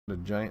a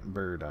giant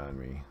bird on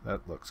me.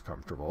 That looks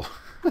comfortable.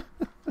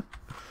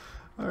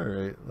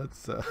 Alright,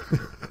 let's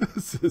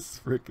this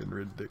is freaking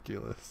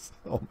ridiculous.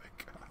 Oh my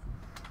god.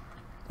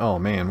 Oh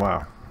man,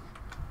 wow.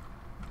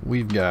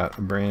 We've got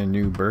a brand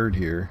new bird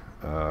here.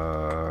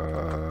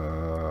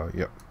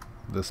 Yep,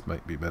 this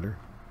might be better.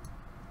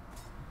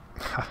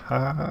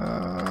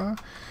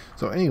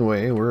 So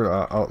anyway, we're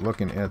out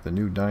looking at the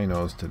new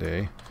dinos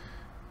today,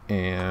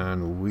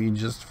 and we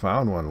just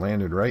found one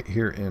landed right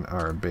here in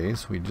our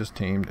base. We just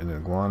tamed an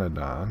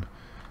iguanodon,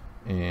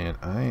 and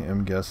I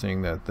am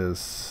guessing that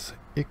this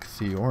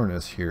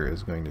Ichthyornis here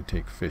is going to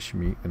take fish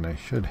meat, and I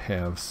should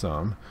have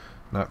some.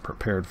 Not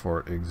prepared for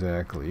it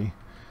exactly,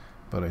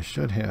 but I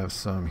should have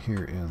some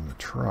here in the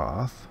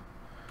trough.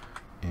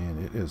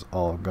 And it is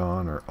all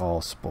gone or all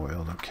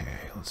spoiled.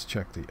 Okay, let's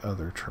check the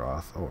other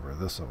trough over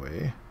this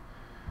way,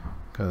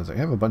 because I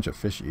have a bunch of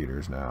fish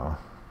eaters now,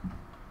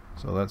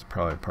 so that's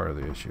probably part of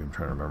the issue. I'm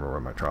trying to remember where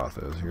my trough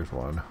is. Here's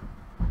one.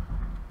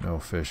 No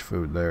fish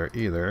food there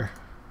either.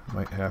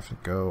 Might have to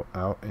go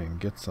out and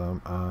get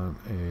some on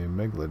a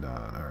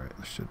megalodon. Alright,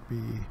 there should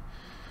be.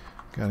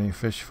 Got any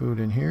fish food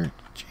in here?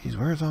 Jeez,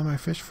 where's all my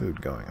fish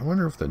food going? I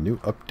wonder if the new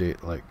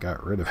update like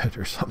got rid of it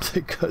or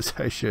something, because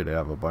I should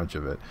have a bunch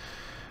of it.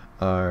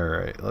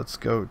 Alright, let's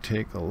go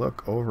take a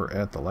look over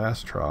at the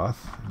last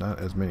trough. Not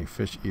as many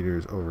fish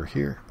eaters over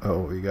here. Oh,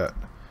 we got,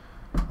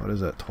 what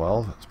is that,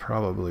 12? It's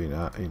probably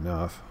not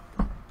enough.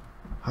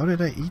 How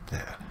did I eat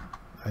that?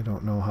 I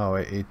don't know how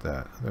I ate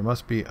that. There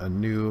must be a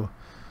new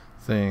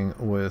thing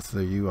with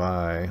the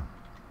UI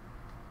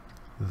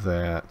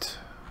that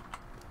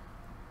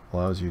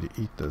allows you to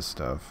eat this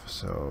stuff.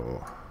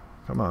 So,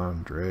 come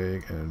on,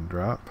 drag and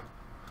drop.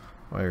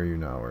 Why are you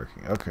not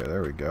working? Okay,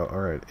 there we go.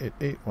 Alright, it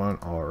ate one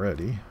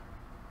already.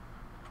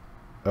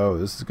 Oh,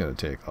 this is going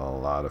to take a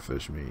lot of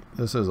fish meat.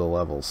 This is a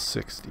level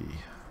 60.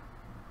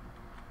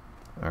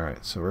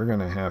 Alright, so we're going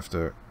to have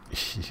to...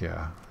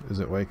 Yeah,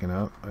 is it waking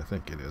up? I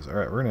think it is.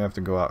 Alright, we're going to have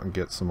to go out and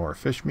get some more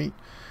fish meat.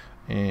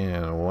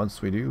 And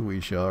once we do, we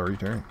shall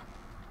return.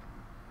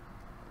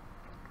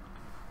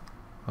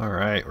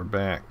 Alright, we're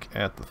back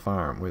at the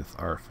farm with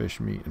our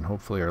fish meat. And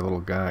hopefully our little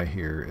guy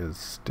here is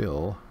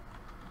still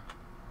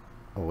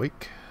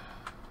awake.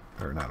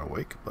 Or not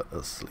awake, but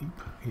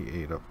asleep.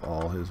 He ate up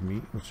all his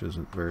meat, which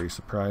isn't very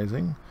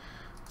surprising.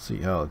 Let's see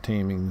how the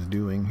taming's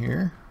doing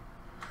here.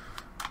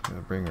 Gonna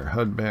bring her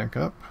HUD back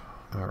up.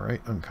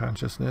 Alright,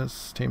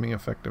 unconsciousness. Taming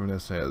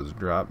effectiveness has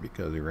dropped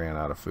because he ran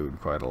out of food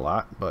quite a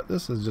lot, but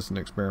this is just an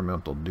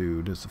experimental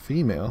dude. It's a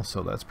female,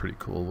 so that's pretty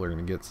cool. We're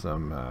gonna get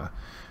some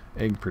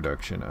egg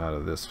production out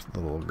of this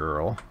little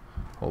girl,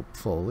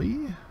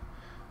 hopefully.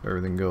 If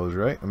everything goes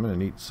right. I'm gonna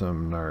need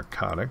some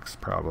narcotics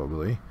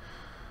probably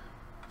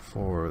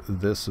for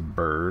this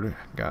bird.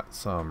 Got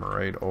some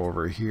right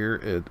over here.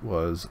 It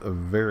was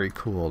very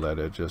cool that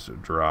it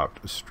just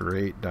dropped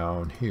straight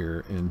down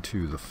here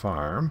into the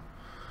farm.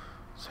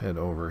 Let's head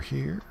over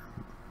here.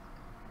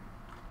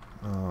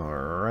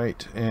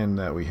 Alright, and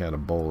that we had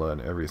Ebola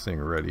and everything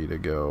ready to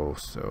go,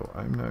 so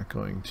I'm not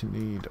going to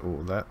need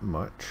that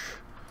much.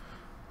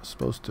 I'm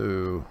supposed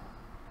to...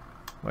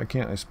 Why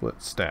can't I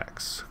split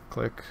stacks?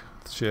 Click,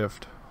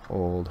 shift,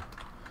 hold.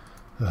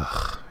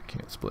 Ugh, I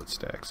can't split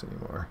stacks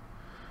anymore.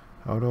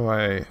 How do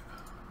I...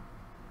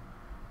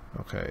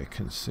 Okay,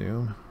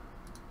 consume.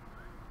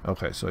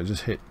 Okay, so I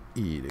just hit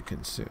E to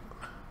consume.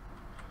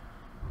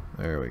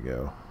 There we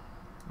go.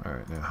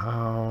 Alright, now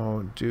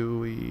how do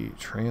we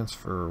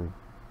transfer?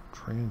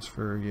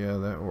 Transfer, yeah,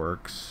 that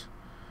works.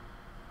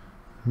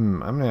 I'm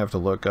gonna have to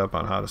look up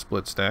on how to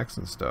split stacks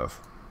and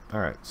stuff.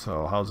 Alright,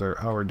 so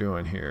how we're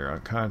doing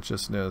here?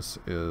 Consciousness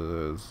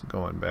is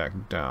going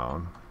back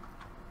down.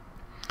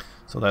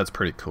 So that's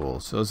pretty cool.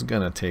 So it's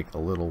going to take a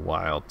little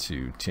while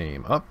to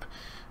tame up,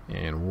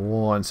 and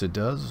once it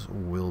does,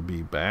 we'll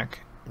be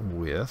back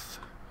with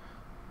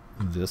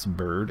this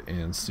bird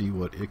and see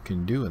what it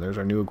can do. And there's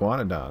our new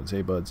iguanodons.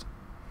 Hey buds.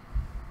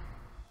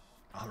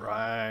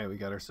 Alright, we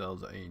got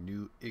ourselves a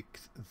new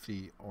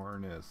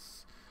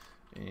Ichthyornis.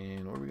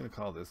 And what are we going to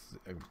call this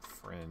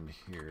friend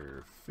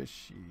here?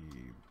 Fishy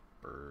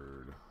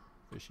bird.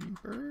 Fishy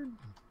bird?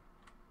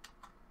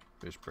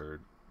 Fish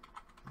bird.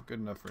 Good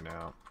enough for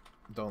now.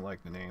 Don't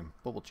like the name,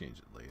 but we'll change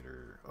it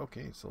later.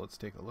 Okay, so let's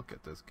take a look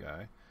at this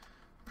guy.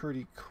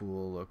 Pretty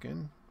cool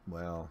looking.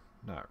 Well,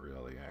 not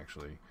really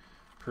actually.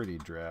 Pretty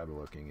drab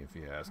looking if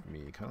you ask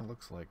me. Kind of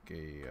looks like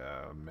a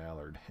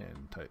mallard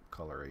hen type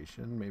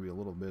coloration. Maybe a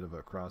little bit of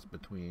a cross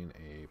between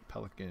a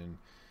pelican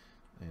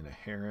and a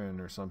heron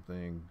or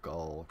something.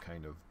 Gull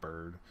kind of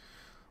bird.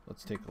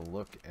 Let's take a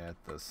look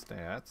at the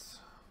stats.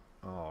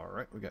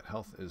 Alright, we got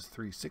health is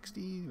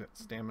 360, we got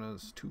stamina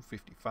is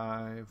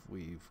 255,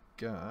 we've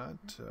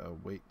got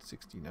weight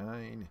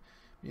 69,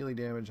 melee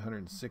damage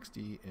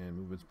 160, and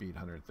movement speed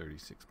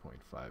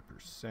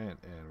 136.5%,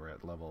 and we're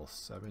at level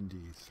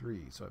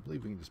 73, so I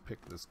believe we can just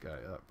pick this guy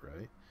up,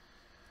 right?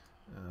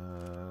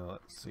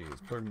 Let's see, it's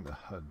putting the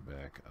HUD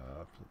back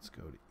up. Let's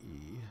go to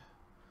E.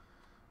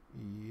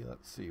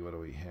 Let's see, what do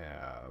we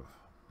have?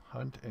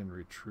 Hunt and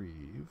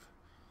retrieve.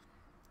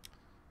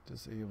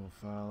 Disable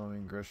following,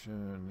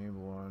 aggression,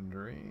 enable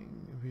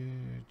wandering,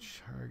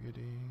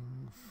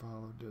 targeting,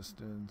 follow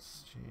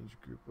distance, change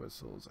group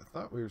whistles. I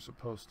thought we were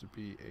supposed to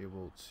be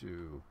able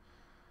to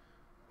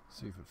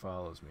see if it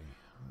follows me.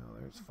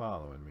 Well, there's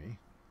following me.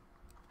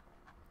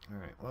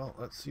 Alright, well,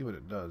 let's see what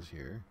it does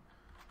here.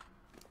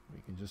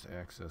 We can just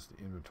access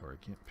the inventory.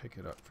 Can't pick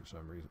it up for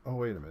some reason. Oh,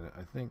 wait a minute.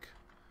 I think...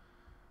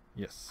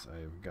 Yes,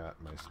 I've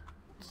got my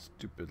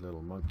stupid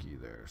little monkey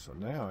there. So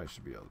now I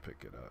should be able to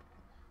pick it up.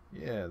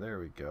 Yeah, there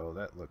we go.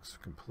 That looks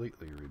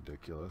completely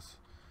ridiculous.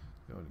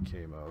 Go into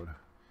K mode.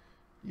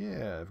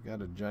 Yeah, I've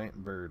got a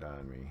giant bird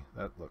on me.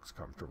 That looks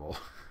comfortable.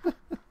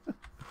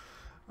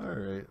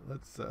 Alright,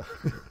 let's...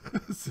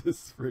 this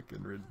is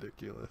freaking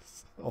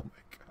ridiculous. Oh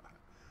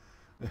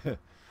my god.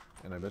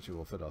 And I bet you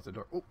will fit out the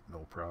door. Oh,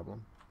 no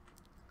problem.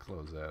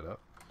 Close that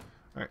up.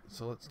 Alright,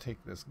 so let's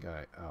take this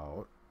guy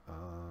out.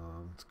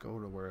 Let's go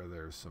to where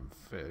there's some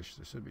fish.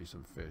 There should be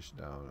some fish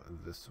down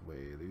this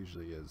way. There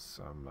usually is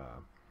some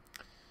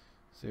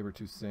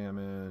saber-tooth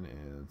salmon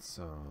and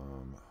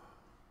some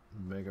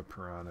mega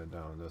piranha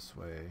down this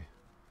way.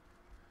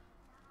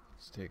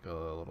 Let's take a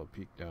little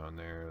peek down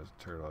there. There's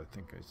a turtle. I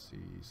think I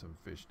see some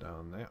fish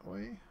down that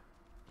way.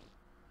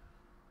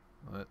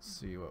 Let's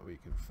see what we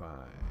can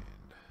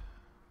find.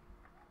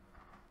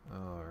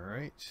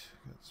 Alright,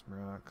 got some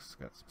rocks,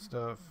 got some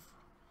stuff.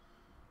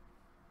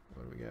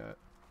 What do we got?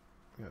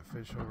 We got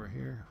fish over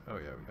here. Oh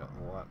yeah, we got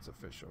lots of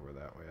fish over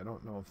that way. I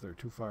don't know if they're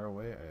too far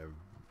away. I have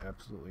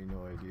absolutely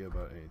no idea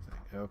about anything.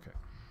 Okay.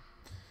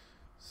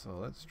 So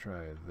let's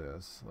try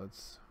this.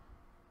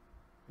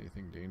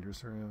 Anything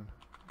dangerous around?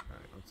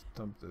 Alright, let's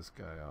dump this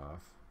guy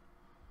off.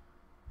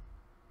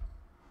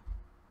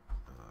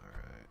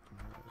 Alright. I'm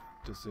gonna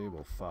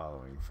disable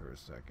following for a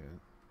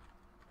second.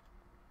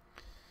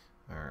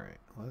 Alright,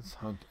 let's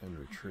hunt and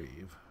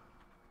retrieve.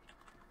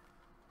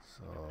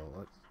 So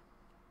let's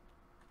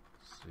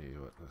see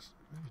what this...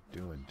 What are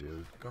you doing,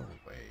 dude? Go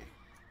away.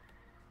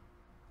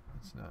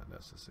 It's not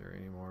necessary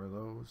anymore of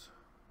those.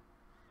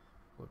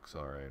 Looks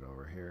alright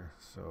over here.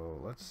 So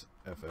let's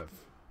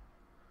FF.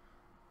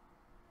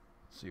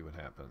 See what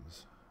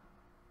happens.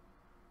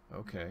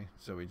 Okay,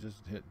 so we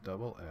just hit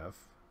double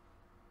F.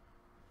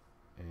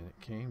 And it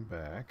came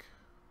back.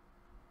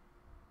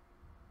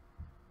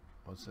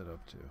 What's it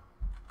up to?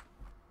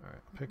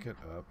 Alright, pick it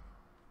up.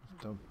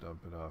 Just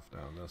dump it off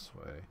down this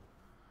way.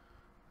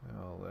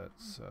 Now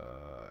let's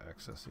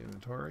access the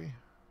inventory.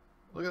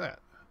 Look at that!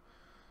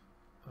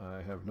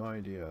 I have no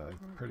idea. I'm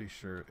pretty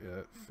sure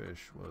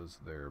fish was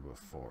there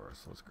before.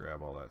 So let's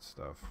grab all that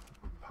stuff.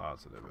 I'm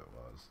positive it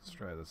was. Let's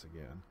try this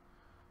again.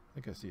 I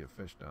think I see a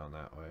fish down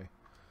that way.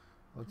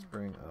 Let's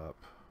bring up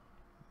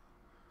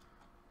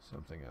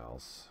something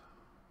else.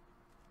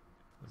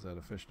 Is that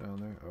a fish down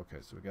there?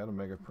 Okay, so we got a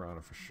mega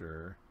piranha for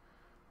sure.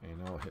 And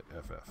now we'll hit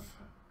FF.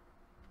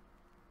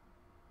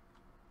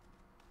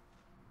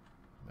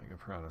 Mega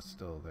piranha's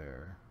still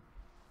there.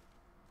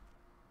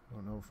 I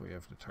don't know if we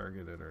have to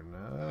target it or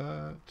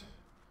not.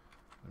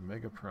 The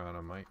mega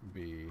piranha might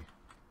be...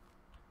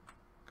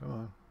 Come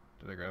on.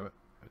 Did I grab it?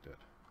 I did.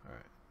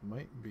 Alright.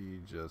 Might be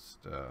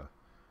just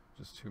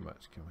too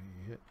much. Can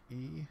we hit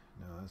E?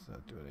 No, that's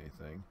not doing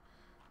anything.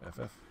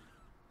 FF.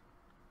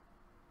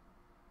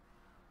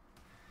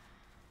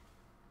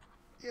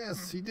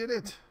 Yes, he did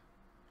it!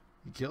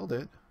 He killed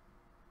it.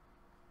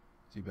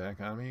 Is he back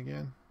on me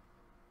again?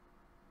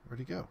 Where'd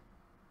he go?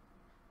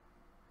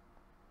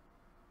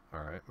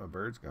 Alright, my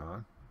bird's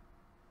gone.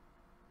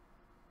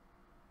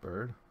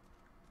 Bird?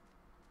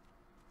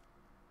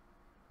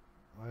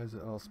 Why is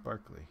it all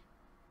sparkly?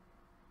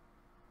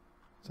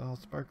 It's all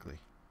sparkly.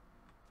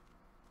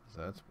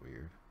 That's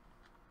weird.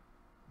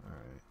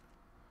 Alright.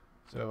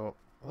 So,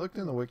 I looked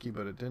in the wiki,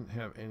 but it didn't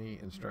have any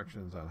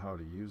instructions on how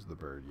to use the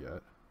bird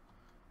yet.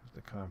 There's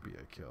the compy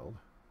I killed.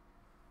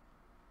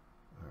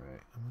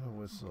 Alright, I'm gonna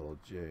whistle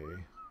J.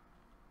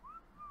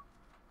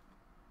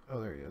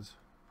 Oh, there he is.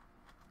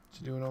 What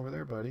you doing over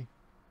there, buddy?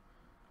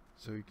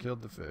 So you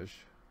killed the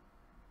fish.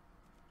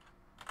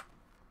 Let's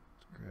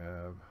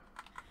grab...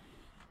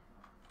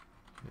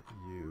 Hit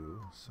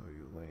U so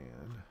you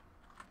land.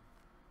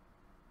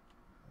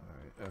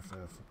 Alright, FF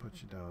will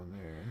put you down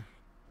there.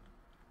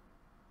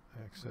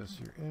 Access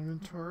your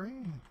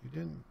inventory. You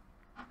didn't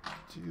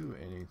do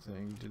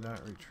anything. You did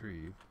not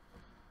retrieve.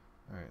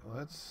 Alright,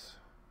 let's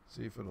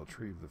see if it'll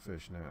retrieve the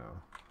fish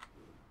now.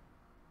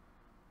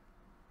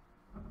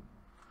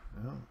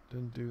 No,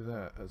 didn't do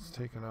that. It's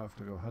taken off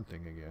to go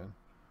hunting again.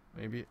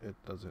 Maybe it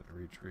doesn't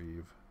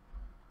retrieve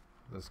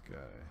this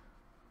guy.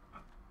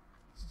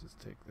 Let's just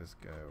take this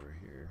guy over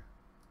here.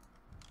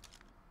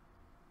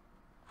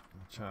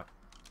 And chop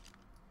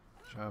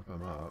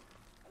him up.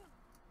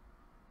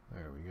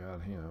 There, we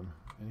got him.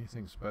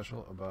 Anything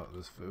special about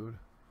this food?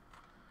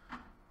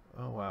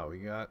 Oh wow, we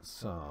got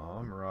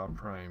some raw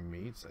prime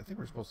meats. I think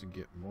we're supposed to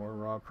get more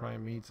raw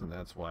prime meats, and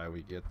that's why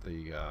we get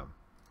the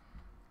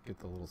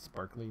little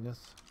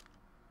sparkliness.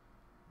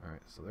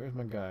 Alright, so there's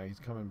my guy. He's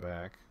coming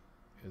back.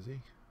 Is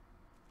he?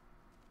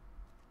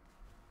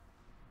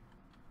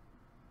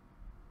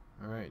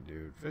 Alright,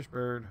 dude. Fish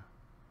bird.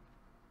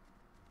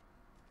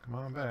 Come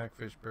on back,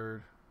 fish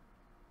bird.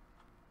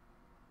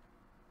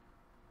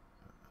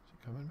 Is he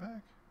coming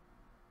back?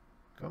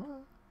 Come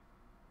on.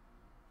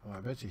 Oh,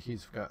 I bet you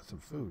he's got some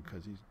food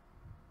because he's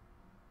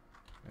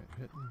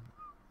hitting.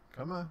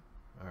 Come on.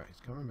 Alright, he's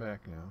coming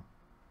back now.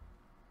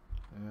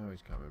 Now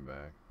he's coming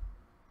back.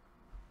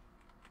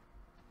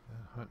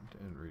 And hunt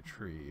and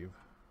retrieve.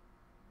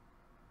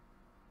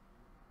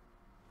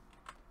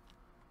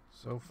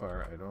 So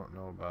far, I don't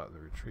know about the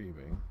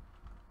retrieving.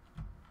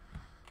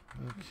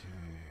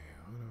 Okay,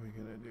 what are we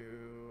gonna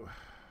do?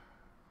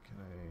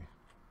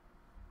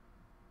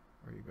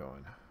 Where are you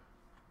going?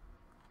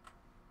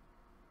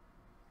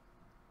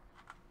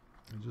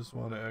 I just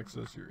want to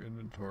access your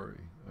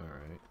inventory.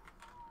 Alright.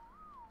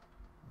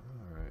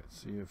 Alright,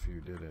 see if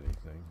you did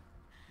anything.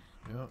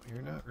 No,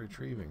 you're not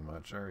retrieving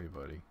much, are you,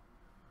 buddy?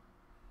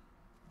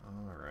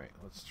 Alright,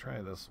 let's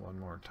try this one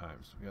more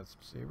time. So we got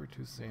some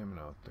saber-tooth salmon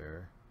out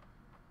there.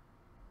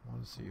 I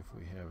want to see if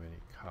we have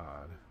any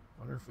cod.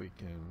 Wonder if we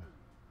can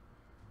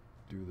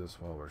do this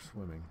while we're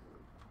swimming.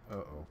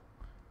 Uh-oh.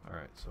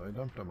 Alright, so I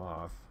dumped them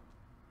off.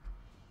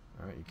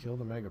 Alright, you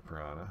killed a mega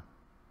piranha.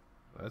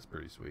 That's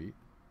pretty sweet.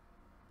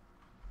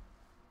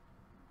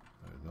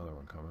 There's another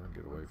one coming.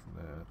 Get away from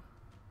that.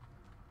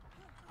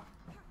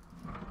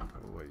 Go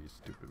away, you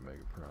stupid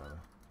mega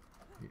piranha.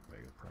 I hate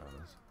mega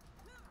piranhas.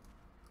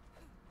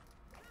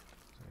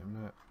 See, I'm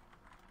not...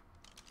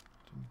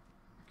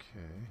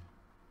 Okay.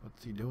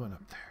 What's he doing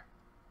up there?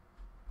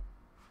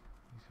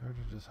 He's hard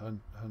to just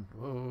hunt.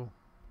 Whoa.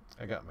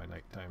 I got my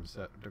nighttime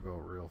set to go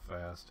real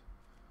fast.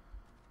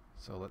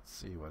 So let's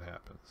see what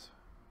happens.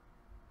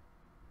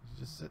 He's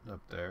just sitting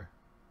up there.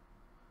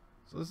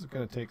 So this is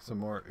going to take some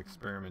more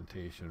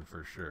experimentation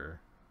for sure.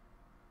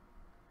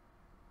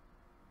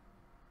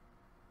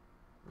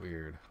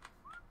 Weird.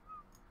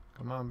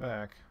 Come on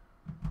back.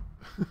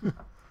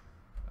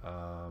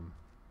 Come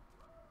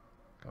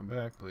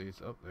back,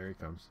 please. Oh, there he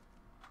comes.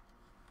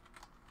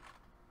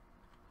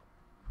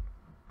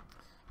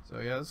 So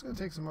yeah, this is going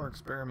to take some more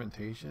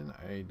experimentation.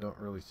 I don't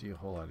really see a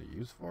whole lot of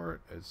use for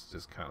it. It's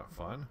just kind of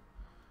fun.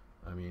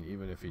 I mean,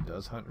 even if he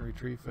does hunt and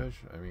retrieve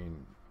fish, I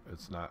mean,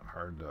 it's not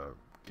hard to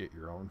get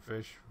your own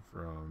fish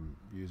from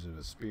using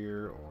a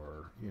spear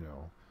or, you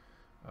know,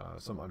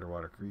 some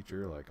underwater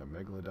creature like a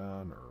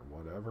megalodon or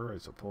whatever. I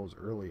suppose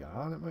early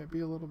on it might be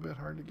a little bit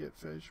hard to get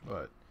fish,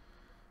 but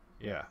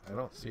yeah, I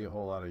don't see a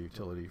whole lot of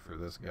utility for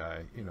this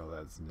guy, you know,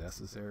 that's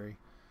necessary.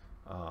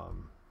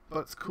 But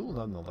it's cool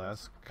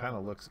nonetheless. Kind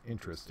of looks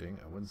interesting.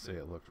 I wouldn't say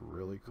it looked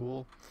really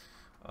cool.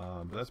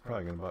 But that's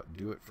probably going to about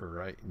do it for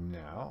right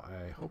now.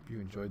 I hope you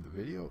enjoyed the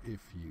video.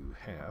 If you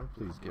have,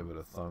 please give it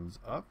a thumbs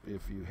up.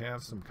 If you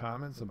have some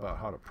comments about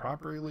how to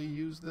properly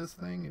use this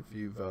thing, if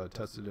you've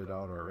tested it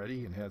out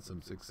already and had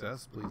some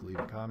success, please leave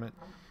a comment.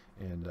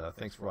 And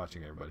thanks for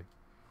watching, everybody.